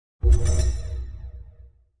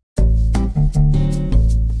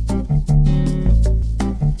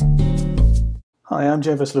Hi, I'm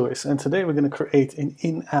James Lewis, and today we're going to create an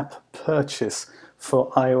in-app purchase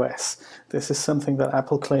for iOS. This is something that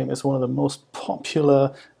Apple claim is one of the most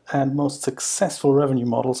popular and most successful revenue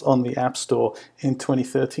models on the App Store in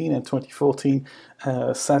 2013 and 2014.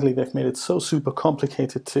 Sadly, they've made it so super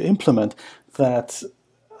complicated to implement that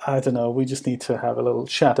I don't know, we just need to have a little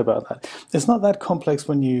chat about that. It's not that complex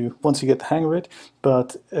once you get the hang of it,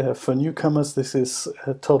 but for newcomers this is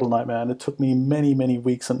a total nightmare, and it took me many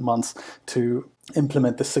weeks and months to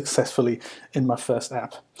implement this successfully in my first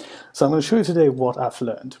app. So I'm going to show you today what I've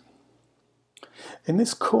learned. In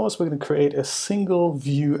this course, we're going to create a single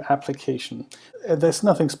view application. There's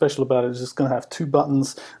nothing special about it. It's just going to have two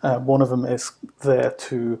buttons. One of them is there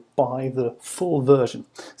to buy the full version.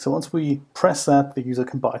 So once we press that, the user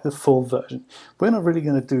can buy the full version. We're not really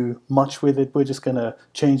going to do much with it. We're just going to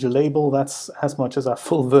change a label. That's as much as our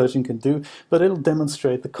full version can do, but it'll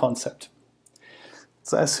demonstrate the concept.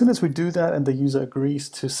 So as soon as we do that and the user agrees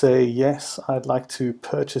to say, yes, I'd like to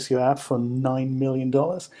purchase your app for $9 million,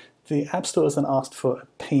 the App Store is then asked for a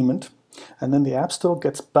payment, and then the App Store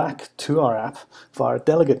gets back to our app via a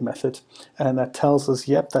delegate method, and that tells us,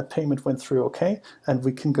 yep, that payment went through okay, and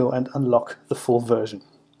we can go and unlock the full version.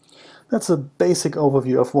 That's a basic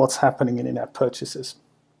overview of what's happening in in-app purchases.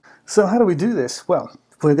 So how do we do this? Well,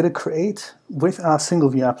 we're going to create, with our single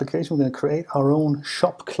view application, we're going to create our own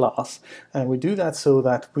shop class, and we do that so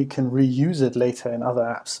that we can reuse it later in other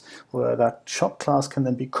apps, where that shop class can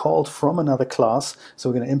then be called from another class. So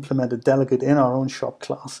we're going to implement a delegate in our own shop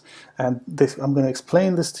class, and I'm going to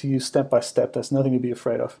explain this to you step by step. There's nothing to be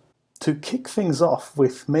afraid of. To kick things off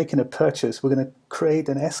with making a purchase, we're going to create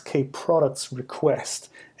an SK products request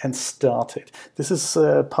and start it. This is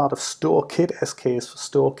part of StoreKit. SK is for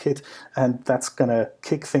StoreKit, and that's going to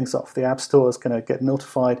kick things off. The App Store is going to get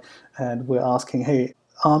notified, and we're asking, hey,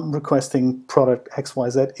 I'm requesting product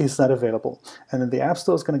XYZ, is that available? And then the App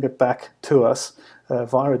Store is going to get back to us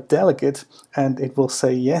via a delegate, and it will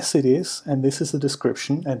say, yes, it is, and this is the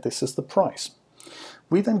description, and this is the price.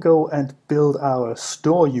 We then go and build our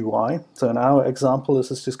store UI. So in our example,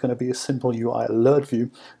 this is just going to be a simple UI alert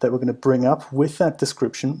view that we're going to bring up with that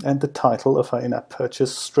description and the title of our in-app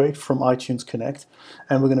purchase straight from iTunes Connect.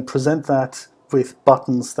 And we're going to present that with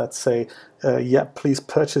buttons that say, yeah, please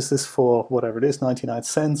purchase this for whatever it is, 99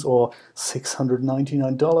 cents or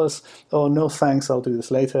 $699, or no thanks, I'll do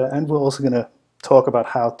this later. And we're also going to talk about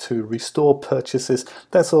how to restore purchases.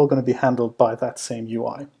 That's all going to be handled by that same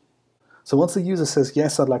UI. So once the user says,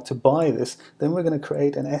 yes, I'd like to buy this, then we're going to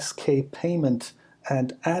create an SK payment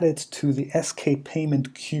and add it to the SK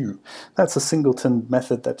payment queue. That's a singleton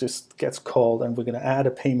method that just gets called, and we're going to add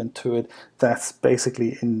a payment to it. That's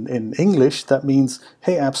basically in English, that means,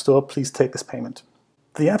 hey, App Store, please take this payment.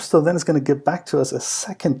 The App Store then is going to get back to us a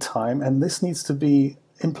second time, and this needs to be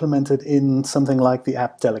implemented in something like the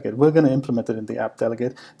app delegate. We're going to implement it in the app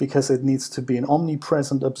delegate because it needs to be an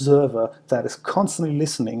omnipresent observer that is constantly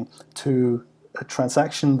listening to a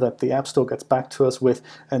transaction that the App Store gets back to us with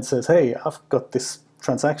and says, hey, I've got this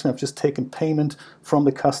transaction, I've just taken payment from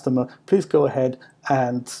the customer, please go ahead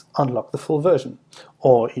and unlock the full version.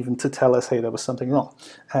 Or even to tell us, hey, there was something wrong.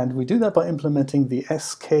 And we do that by implementing the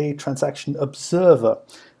SK Transaction Observer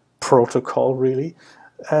protocol, really,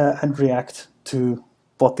 and react to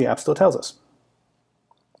what the App Store tells us.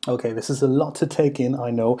 Okay, this is a lot to take in,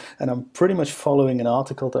 I know, and I'm pretty much following an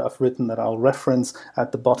article that I've written that I'll reference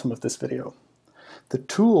at the bottom of this video. The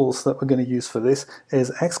tools that we're going to use for this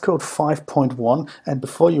is Xcode 5.1, and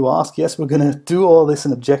before you ask, yes, we're going to do all this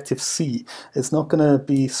in Objective-C. It's not going to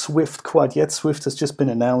be Swift quite yet. Swift has just been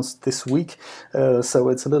announced this week, so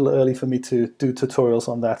it's a little early for me to do tutorials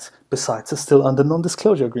on that. Besides, it's still under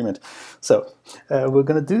non-disclosure agreement. So we're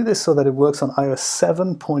going to do this so that it works on iOS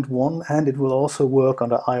 7.1, and it will also work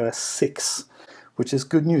under iOS 6, which is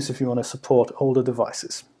good news if you want to support older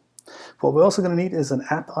devices. What we're also going to need is an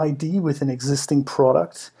app ID with an existing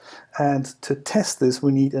product, and to test this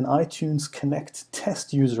we need an iTunes Connect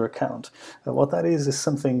test user account. What that is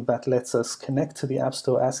something that lets us connect to the App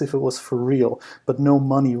Store as if it was for real, but no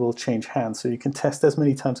money will change hands, so you can test as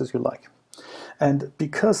many times as you like. And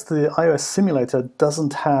because the iOS simulator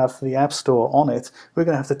doesn't have the App Store on it, we're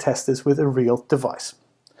going to have to test this with a real device.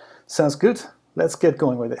 Sounds good? Let's get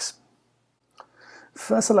going with this.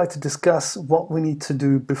 First, I'd like to discuss what we need to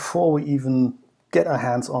do before we even get our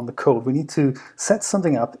hands on the code, we need to set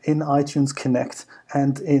something up in iTunes Connect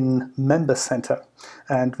and in Member Center.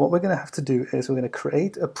 And what we're going to have to do is we're going to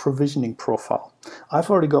create a provisioning profile. I've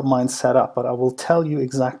already got mine set up, but I will tell you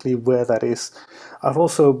exactly where that is. I've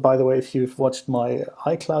also, by the way, if you've watched my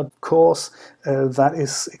iCloud course, that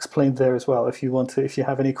is explained there as well. If you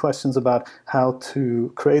have any questions about how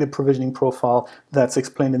to create a provisioning profile, that's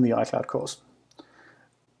explained in the iCloud course.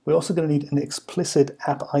 We're also going to need an explicit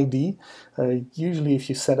app ID. Usually if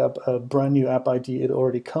you set up a brand new app ID, it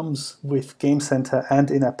already comes with Game Center and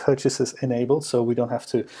in-app purchases enabled, so we don't have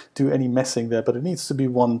to do any messing there, but it needs to be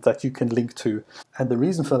one that you can link to. And the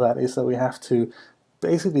reason for that is that we have to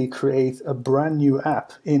basically create a brand new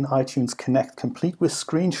app in iTunes Connect, complete with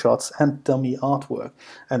screenshots and dummy artwork.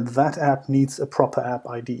 And that app needs a proper app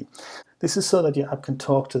ID. This is so that your app can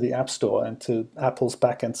talk to the App Store and to Apple's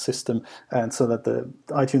backend system, and so that the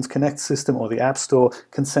iTunes Connect system or the App Store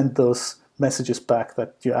can send those messages back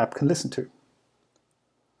that your app can listen to.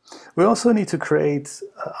 We also need to create,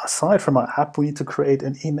 aside from our app, we need to create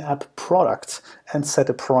an in-app product and set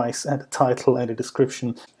a price and a title and a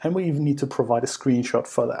description, and we even need to provide a screenshot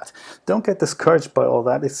for that. Don't get discouraged by all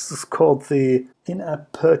that. It's called the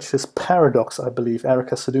in-app purchase paradox, I believe.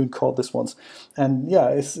 Erica Sadoun called this once. And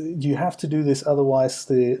yeah, you have to do this, otherwise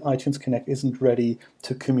the iTunes Connect isn't ready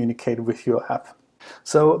to communicate with your app.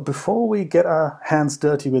 So before we get our hands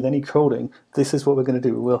dirty with any coding, this is what we're going to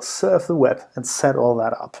do. We'll surf the web and set all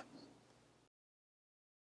that up.